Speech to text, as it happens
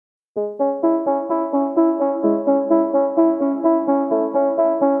Hello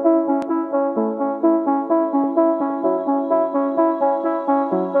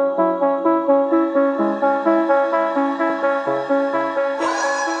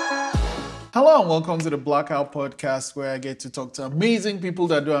and welcome to the Blackout Podcast, where I get to talk to amazing people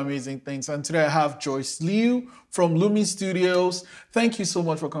that do amazing things. And today I have Joyce Liu from Lumi Studios. Thank you so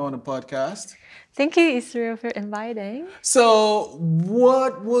much for coming on the podcast. Thank you, Israel, for inviting. So,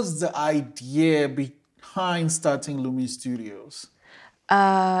 what was the idea behind starting Lumi Studios?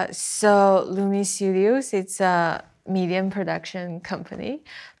 So Lumi Studios, it's a medium production company,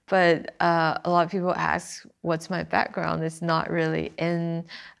 but a lot of people ask, what's my background? It's not really in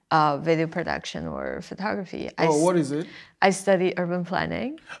video production or photography. What is it? I study urban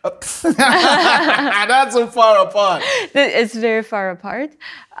planning. That's so far apart. It's very far apart,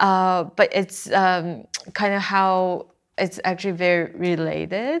 but it's kind of how it's actually very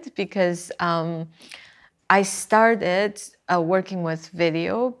related because I started working with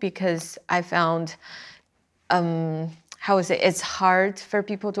video because I found it's hard for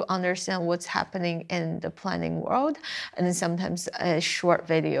people to understand what's happening in the planning world. And then sometimes a short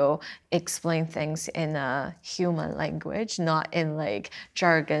video explain things in a human language, not in like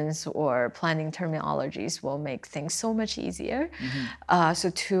jargons or planning terminologies will make things so much easier. Mm-hmm. So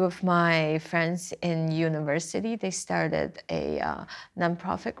two of my friends in university, they started a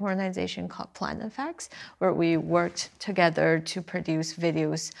nonprofit organization called PLANifax, where we worked together to produce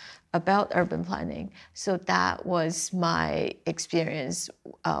videos about urban planning. So that was my experience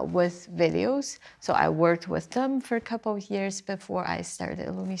with videos. So I worked with them for a couple of years before I started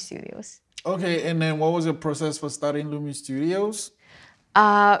Lumi Studios. Okay, and then what was the process for starting Lumi Studios?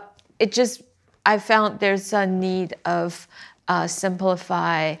 I found there's a need of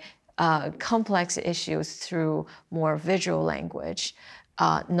simplify complex issues through more visual language,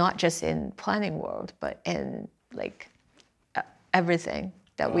 not just in planning world, but in like everything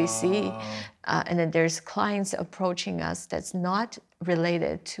that we see. And then there's clients approaching us that's not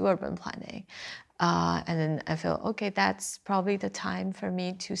related to urban planning. And then I feel, okay, that's probably the time for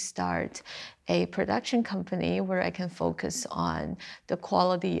me to start a production company where I can focus on the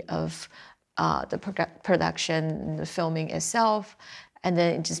quality of the production, the filming itself. And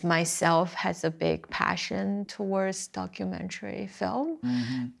then just myself has a big passion towards documentary film.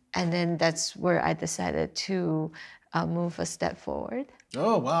 Mm-hmm. And then that's where I decided to move a step forward.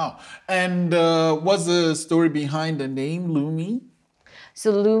 Oh, wow. And what's the story behind the name Lumi?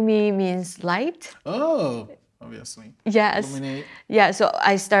 So Lumi means light. Oh, obviously. Yes. Illuminate. Yeah, so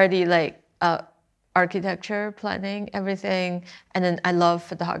I studied like architecture, planning, everything. And then I love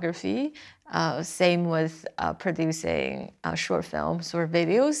photography. Same with producing short films or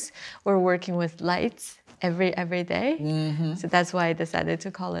videos. We're working with lights every day. Mm-hmm. So that's why I decided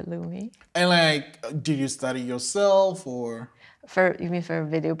to call it Lumi. And like, did you study yourself or? You mean for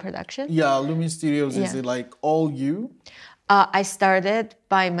video production? Yeah, Lumi Studios, is it like all you? I started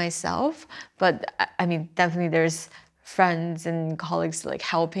by myself, but I mean, definitely there's friends and colleagues like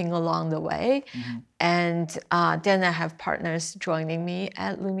helping along the way. Mm-hmm. And then I have partners joining me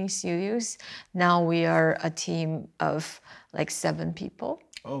at Lumi Studios. Now we are a team of like 7 people.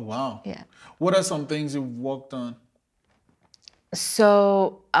 Oh, wow. Yeah. What are some things you've worked on?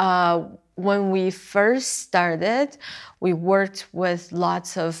 So when we first started, we worked with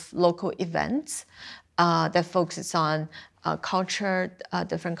lots of local events that focus on culture,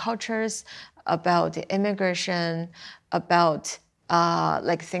 different cultures, about immigration, about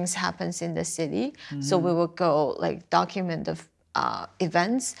like things happens in the city. Mm-hmm. So we will go like document the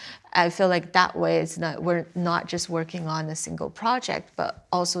events. I feel like that way we're not just working on a single project, but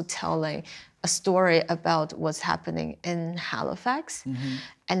also telling a story about what's happening in Halifax. Mm-hmm.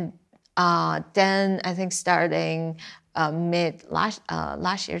 And then I think starting mid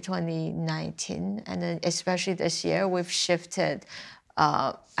last year, 2019, and then especially this year, we've shifted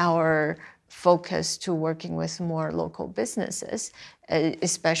our focus to working with more local businesses,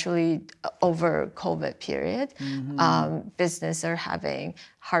 especially over COVID period. Mm-hmm. Businesses are having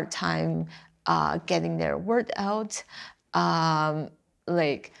hard time getting their word out.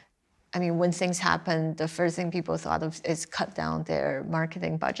 When things happen, the first thing people thought of is cut down their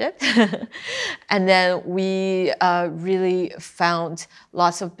marketing budget. And then we really found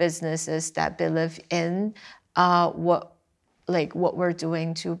lots of businesses that believe in what we're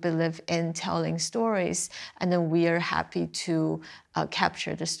doing, to believe in telling stories. And then we are happy to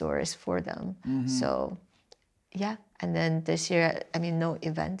capture the stories for them. Mm-hmm. So, yeah. And then this year, no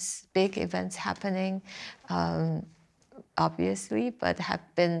big events happening. Obviously, but have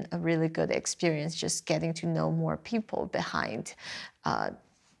been a really good experience just getting to know more people behind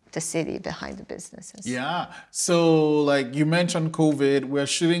the city behind the businesses. Yeah. So, like you mentioned, COVID, we're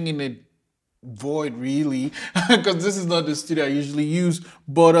shooting in a void, really, because this is not the studio I usually use.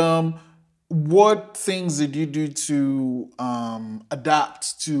 But what things did you do to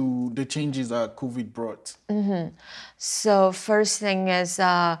adapt to the changes that COVID brought? So first thing is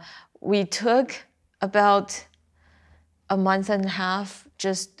we took about a month and a half,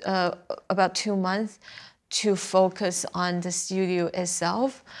 just about 2 months, to focus on the studio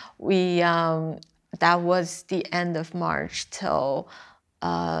itself. We that was the end of March till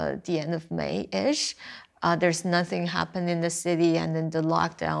the end of May-ish. There's nothing happened in the city, and then the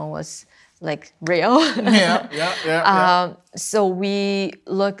lockdown was like real. Yeah. So we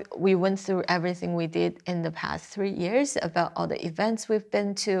went through everything we did in the past 3 years, about all the events we've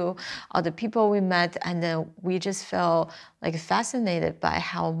been to, all the people we met, and then we just felt like fascinated by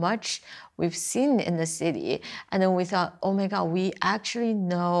how much we've seen in the city. And then we thought, oh my God, we actually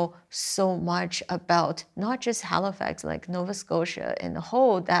know so much about not just Halifax, like Nova Scotia in the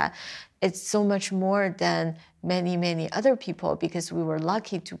whole, that it's so much more than many other people, because we were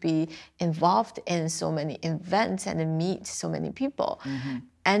lucky to be involved in so many events and meet so many people.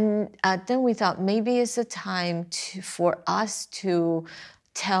 And then we thought maybe it's a time for us to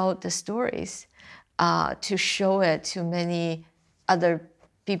tell the stories, to show it to many other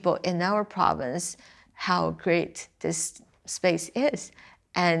people in our province how great this space is.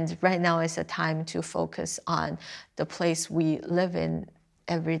 And right now is a time to focus on the place we live in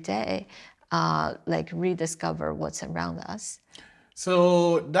every day, like rediscover what's around us.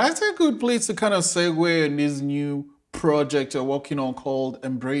 So that's a good place to kind of segue in this new project you're working on called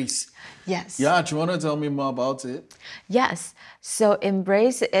Embrace. Yes. Yeah, do you want to tell me more about it? Yes. So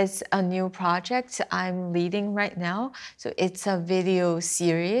Embrace is a new project I'm leading right now. So it's a video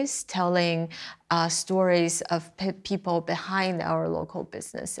series telling stories of people behind our local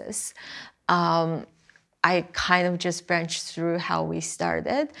businesses. I kind of just branched through how we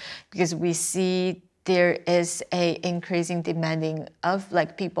started, because we see there is a increasing demanding of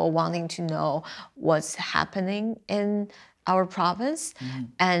like people wanting to know what's happening in our province.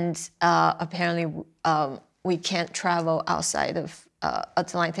 And apparently we can't travel outside of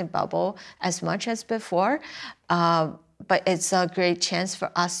Atlantic bubble as much as before. But it's a great chance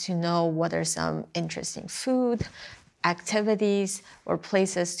for us to know what are some interesting food, activities, or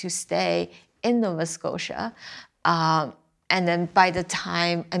places to stay in Nova Scotia. And then by the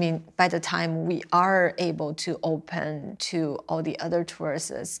time we are able to open to all the other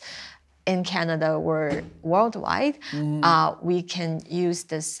tourists in Canada or worldwide, we can use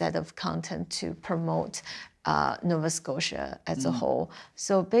this set of content to promote Nova Scotia as a whole.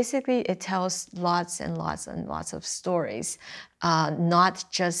 So basically it tells lots and lots and lots of stories, not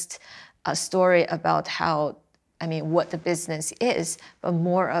just a story about what the business is, but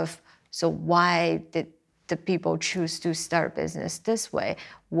more of, so why did the people choose to start business this way?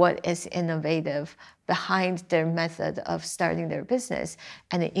 What is innovative behind their method of starting their business?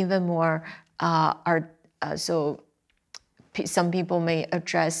 And even more, some people may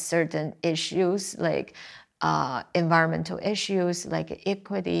address certain issues like environmental issues, like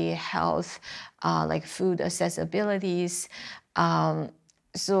equity, health, like food accessibilities.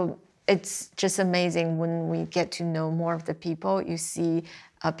 So it's just amazing when we get to know more of the people. You see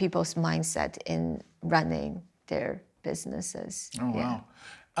people's mindset in running their businesses. Oh, wow.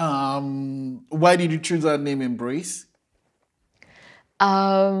 Why did you choose that name, Embrace?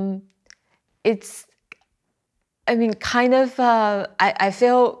 It's, I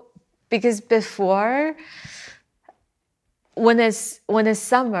feel, because before, when it's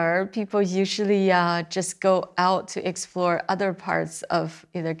summer, people usually just go out to explore other parts of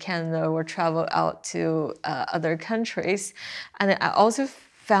either Canada or travel out to other countries. And I also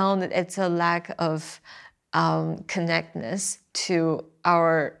found that it's a lack of connectedness to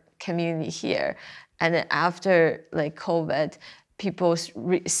our community here. And then after like COVID, people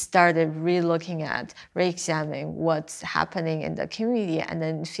started re-examining what's happening in the community. And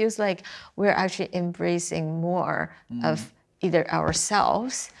then it feels like we're actually embracing more of either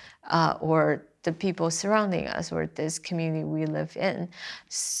ourselves or the people surrounding us or this community we live in.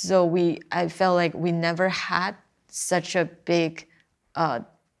 So I felt like we never had such a big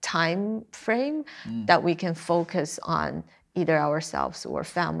time frame that we can focus on either ourselves or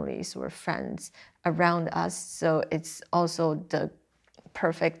families or friends around us. So it's also the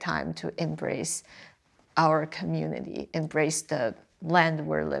perfect time to embrace our community, embrace the land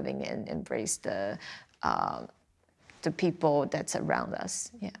we're living in, embrace the people that's around us.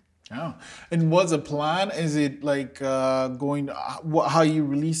 Yeah. Yeah. And what's the plan? Is it like how are you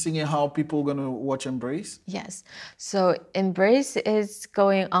releasing it? How are people going to watch Embrace? Yes. So Embrace is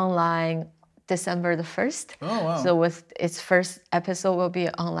going online December the 1st. Oh, wow. So with its first episode will be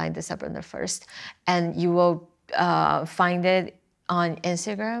online December the 1st. And you will find it on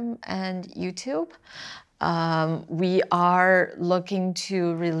Instagram and YouTube. We are looking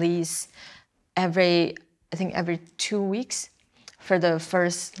to release every 2 weeks for the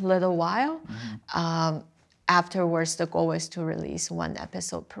first little while. Afterwards, the goal is to release 1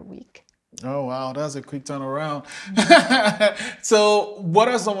 episode per week. Oh, wow. That's a quick turnaround. So what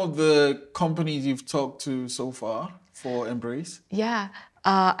are some of the companies you've talked to so far for Embrace? Yeah.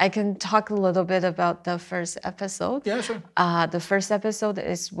 I can talk a little bit about the first episode. Yeah, sure. The first episode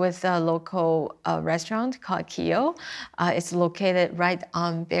is with a local restaurant called Kyo. It's located right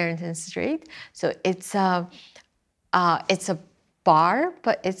on Barrington Street. So it's a bar,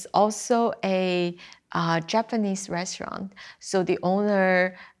 but it's also a Japanese restaurant. So the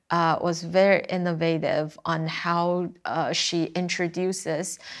owner was very innovative on how she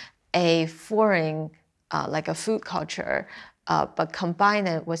introduces a foreign, like a food culture, but combine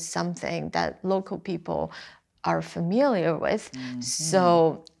it with something that local people are familiar with.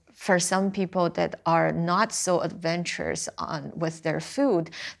 So for some people that are not so adventurous with their food,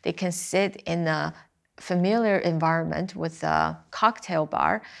 they can sit in a familiar environment with a cocktail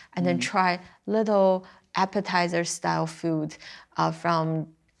bar and then try little appetizer style food from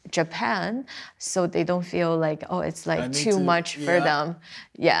Japan, so they don't feel like, oh, it's like too much for them.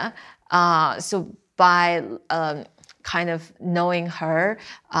 Yeah. So by kind of knowing her,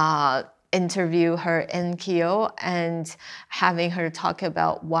 interview her in Kyo and having her talk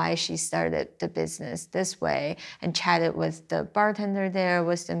about why she started the business this way, and chatted with the bartender there,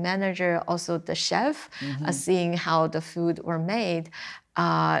 with the manager, also the chef, seeing how the food were made.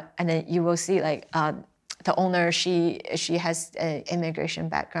 And then you will see like the owner, she has an immigration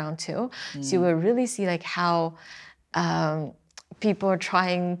background too. So you will really see like how people are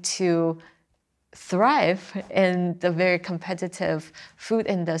trying to thrive in the very competitive food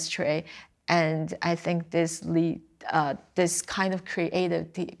industry. And I think this kind of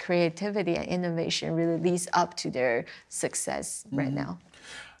creativity and innovation really leads up to their success right now.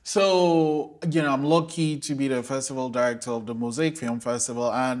 So, I'm lucky to be the festival director of the Mosaic Film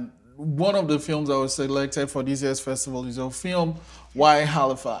Festival, and one of the films I was selected for this year's festival is your film, Why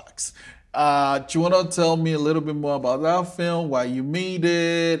Halifax? Do you want to tell me a little bit more about that film, why you made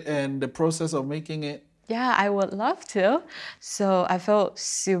it, and the process of making it? Yeah, I would love to. So I felt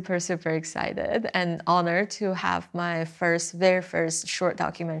super, super excited and honored to have my very first short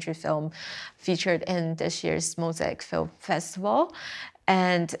documentary film featured in this year's Mosaic Film Festival.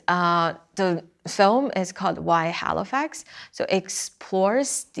 And the film is called Why Halifax? So it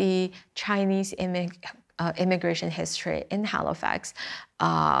explores the Chinese immigration history in Halifax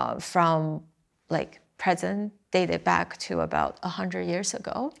from like present, dated back to about 100 years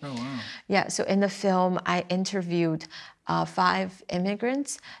ago. Oh, wow. Yeah, so in the film, I interviewed 5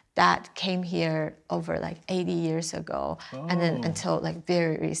 immigrants that came here over like 80 years ago, and then until like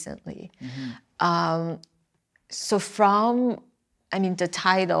very recently. So the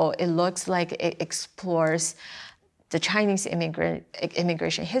title, it looks like it explores the Chinese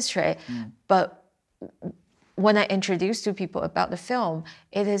immigration history, but when I introduce to people about the film,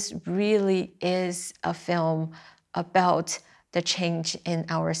 it really is a film about the change in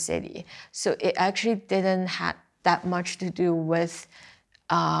our city. So it actually didn't have that much to do with,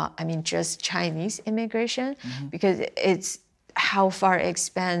 just Chinese immigration, because it's how far it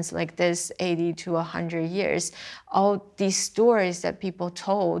expands, like this 80 to 100 years. All these stories that people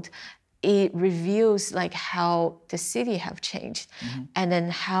told, it reveals like how the city have changed, and then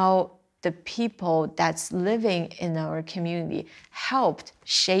how the people that's living in our community helped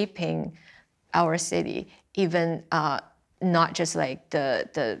shaping our city, even not just like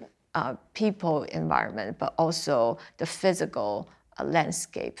the people environment, but also the physical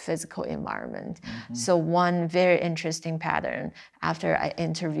landscape, physical environment. So one very interesting pattern, after I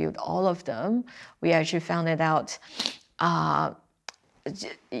interviewed all of them, we actually found it out.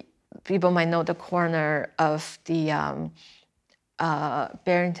 People might know the corner of the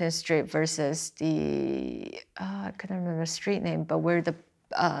Barrington Street versus the, I couldn't remember the street name, but where the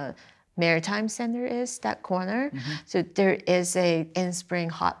Maritime Center is, that corner. So there is a in-spring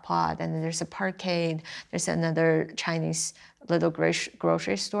hot pot, and then there's a parkade. There's another Chinese little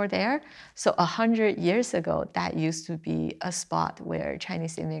grocery store there. So 100 years ago, that used to be a spot where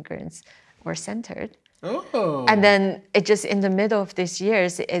Chinese immigrants were centered. Oh. And then it just, in the middle of these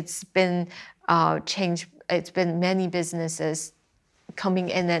years, it's been changed. It's been many businesses coming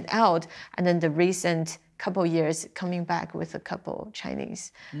in and out, and then the recent couple years coming back with a couple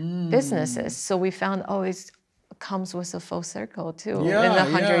Chinese businesses. So we found always comes with a full circle too in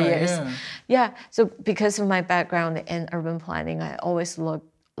 100 years. Yeah. So because of my background in urban planning, I always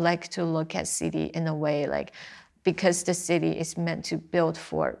like to look at city in a way like, because the city is meant to build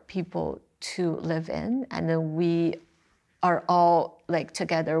for people to live in, and then we are all like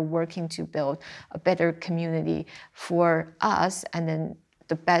together working to build a better community for us, and then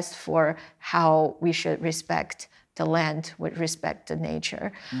the best for how we should respect the land, with respect to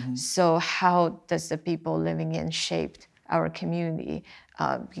nature. So how does the people living in shape our community,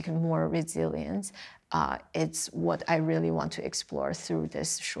 become more resilient? It's what I really want to explore through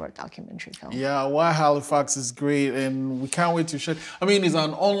this short documentary film. Yeah, Why Halifax is great, and we can't wait to share. I mean, it's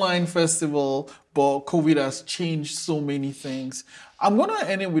an online festival, but COVID has changed so many things. I'm going to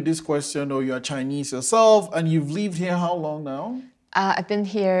end it with this question, though. You're Chinese yourself, and you've lived here how long now? I've been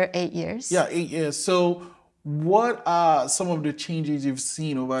here 8 years. Yeah, 8 years. So what are some of the changes you've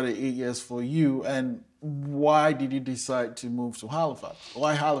seen over the 8 years for you, and why did you decide to move to Halifax?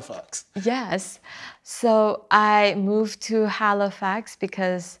 Why Halifax? Yes. So I moved to Halifax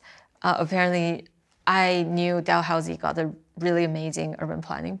because apparently I knew Dalhousie got a really amazing urban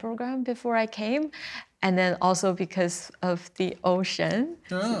planning program before I came. And then also because of the ocean.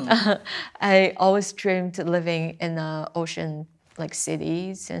 I always dreamed living in an ocean like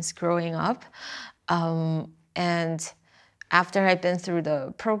city since growing up. And after I've been through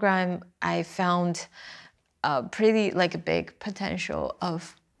the program, I found pretty like a big potential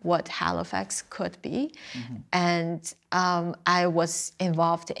of what Halifax could be. And I was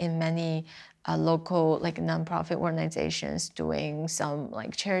involved in many local like nonprofit organizations doing some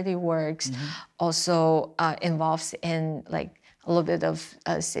like charity works, also involved in like a little bit of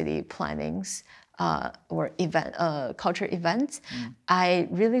city plannings or event, culture events. I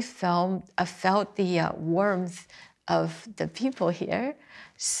really felt the warmth of the people here.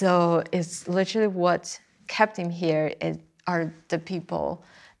 So it's literally what kept him here are the people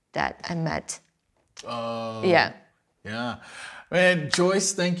that I met. Yeah. Man,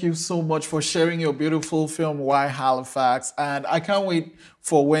 Joyce, thank you so much for sharing your beautiful film, Why Halifax. And I can't wait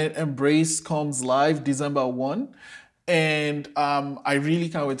for when Embrace comes live, December 1. And I really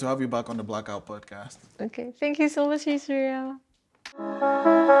can't wait to have you back on the Blackout podcast. Okay. Thank you so much, Israel.